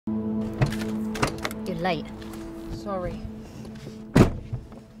late. Sorry. You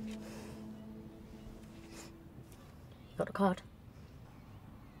got the card?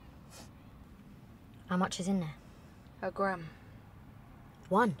 How much is in there? $1 gram.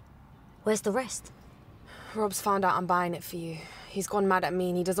 1. Where's the rest? Rob's found out I'm buying it for you. He's gone mad at me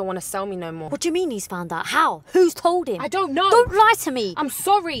and he doesn't want to sell me no more. What do you mean he's found out? How? Who's told him? I don't know. Don't lie to me. I'm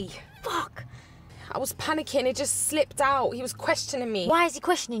sorry. Fuck. I was panicking. It just slipped out. He was questioning me. Why is he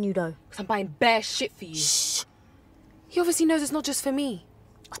questioning you, though? Because I'm buying bare shit for you. Shh. He obviously knows it's not just for me.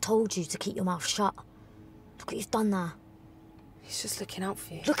 I told you to keep your mouth shut. Look what you've done now. He's just looking out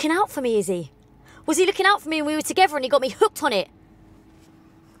for you. Looking out for me, is he? Was he looking out for me when we were together and he got me hooked on it?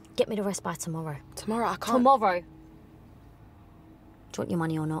 Get me the rest by tomorrow. Tomorrow? I can't. Tomorrow. Do you want your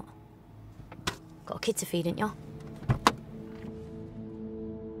money or not? Got a kid to feed, ain't ya?